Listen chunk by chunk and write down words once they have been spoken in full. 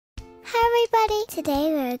everybody!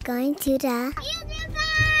 Today we're going to the amusement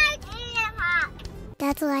park!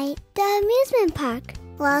 That's right, the amusement park.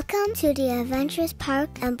 Welcome to the Adventurous Park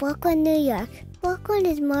in Brooklyn, New York. Brooklyn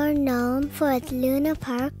is more known for its Luna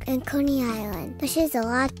Park and Coney Island, which is a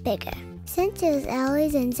lot bigger. Since it was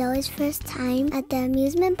Ellie's and Zoe's first time at the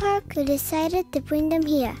amusement park, we decided to bring them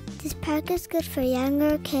here. This park is good for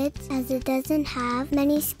younger kids as it doesn't have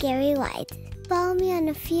many scary rides. Follow me on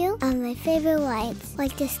a few of my favorite rides,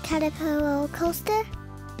 like this caterpillar roller coaster,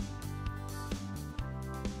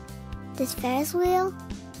 this Ferris wheel,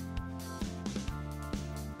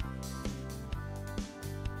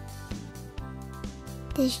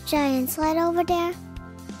 this giant slide over there,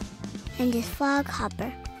 and this frog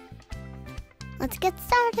hopper. Let's get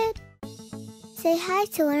started! Say hi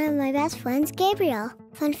to one of my best friends, Gabriel.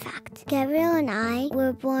 Fun fact, Gabriel and I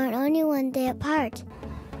were born only one day apart.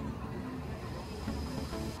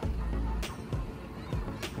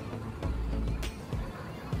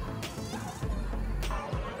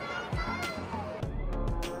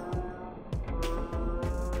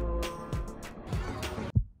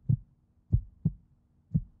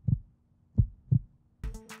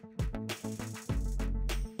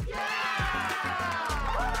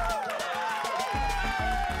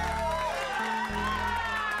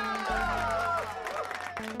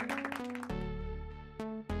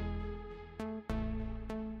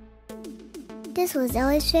 This was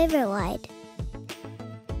Ellie's favorite ride.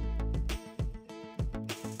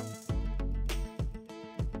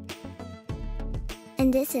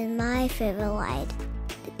 And this is my favorite ride,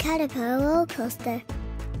 the caterpillar roller coaster.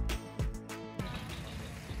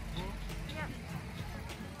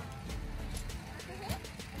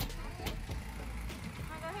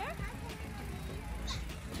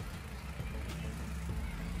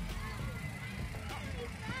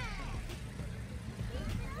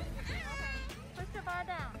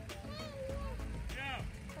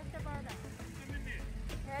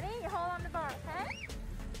 Ready? You hold on the bar, okay?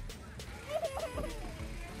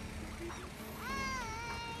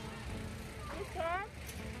 You scared?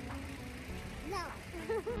 No.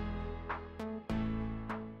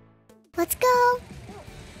 Let's go!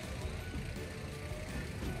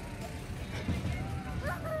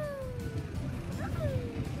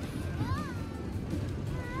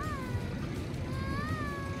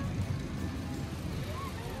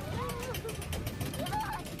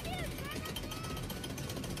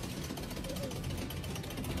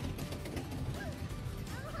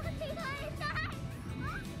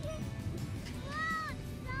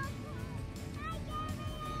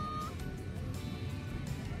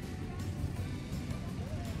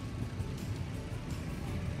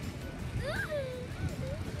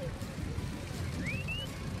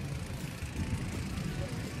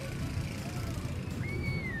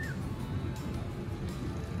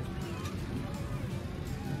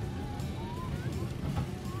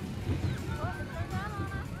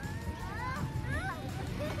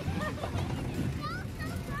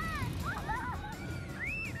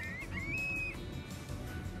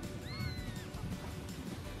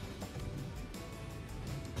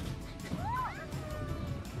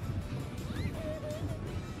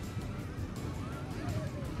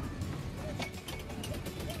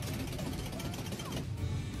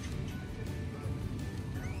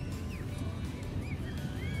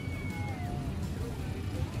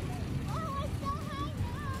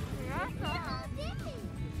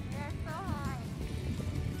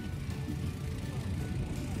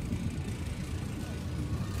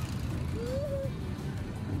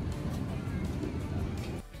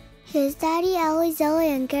 Here's Daddy, Ellie, Zoe,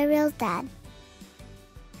 and Gabriel's dad.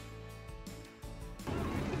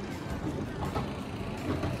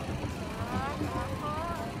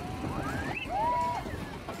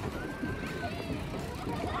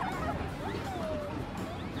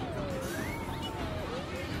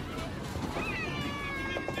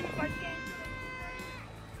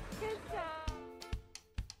 Good job.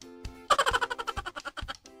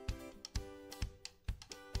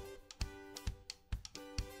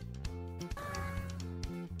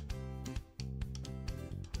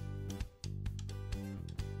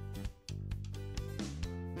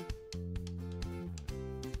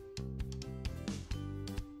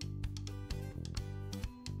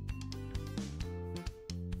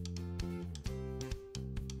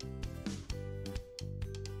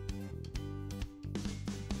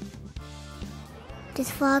 This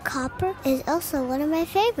frog hopper is also one of my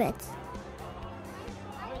favorites.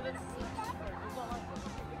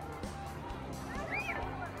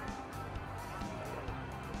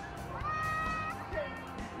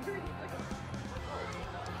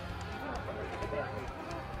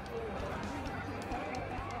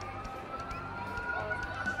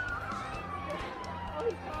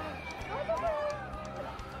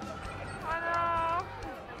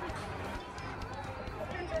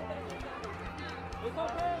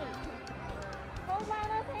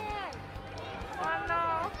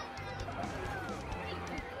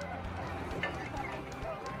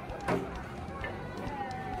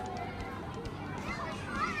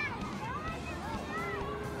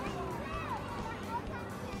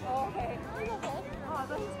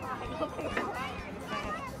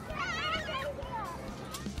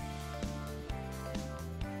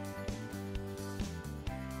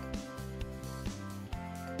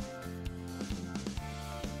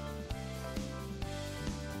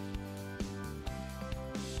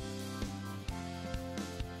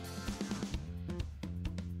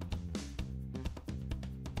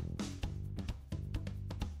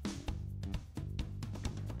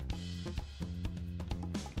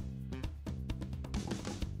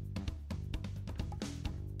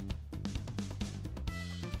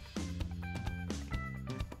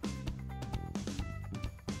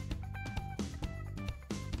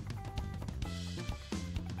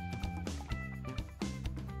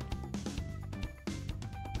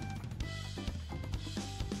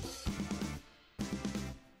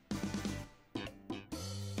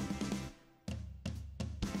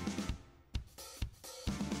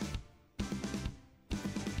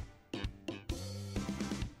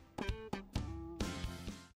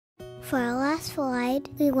 For our last ride,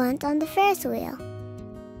 we went on the Ferris wheel.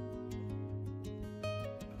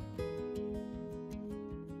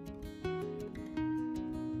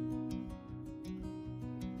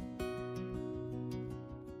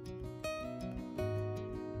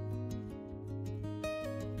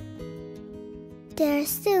 There are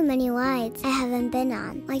so many rides I haven't been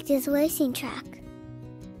on, like this racing track.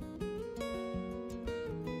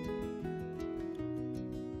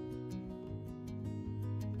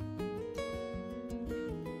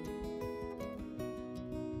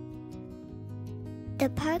 The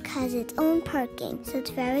park has its own parking, so it's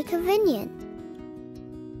very convenient.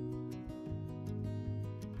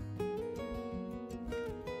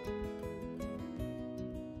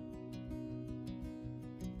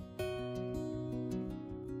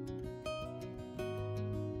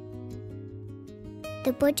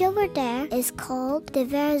 The bridge over there is called the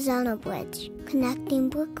Verrazano Bridge, connecting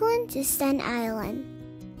Brooklyn to Staten Island.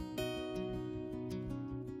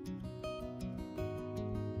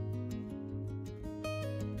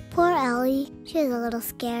 Poor Ellie, she was a little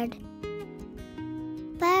scared.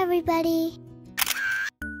 Bye everybody!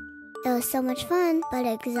 It was so much fun, but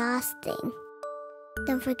exhausting.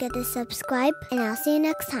 Don't forget to subscribe, and I'll see you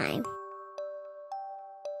next time.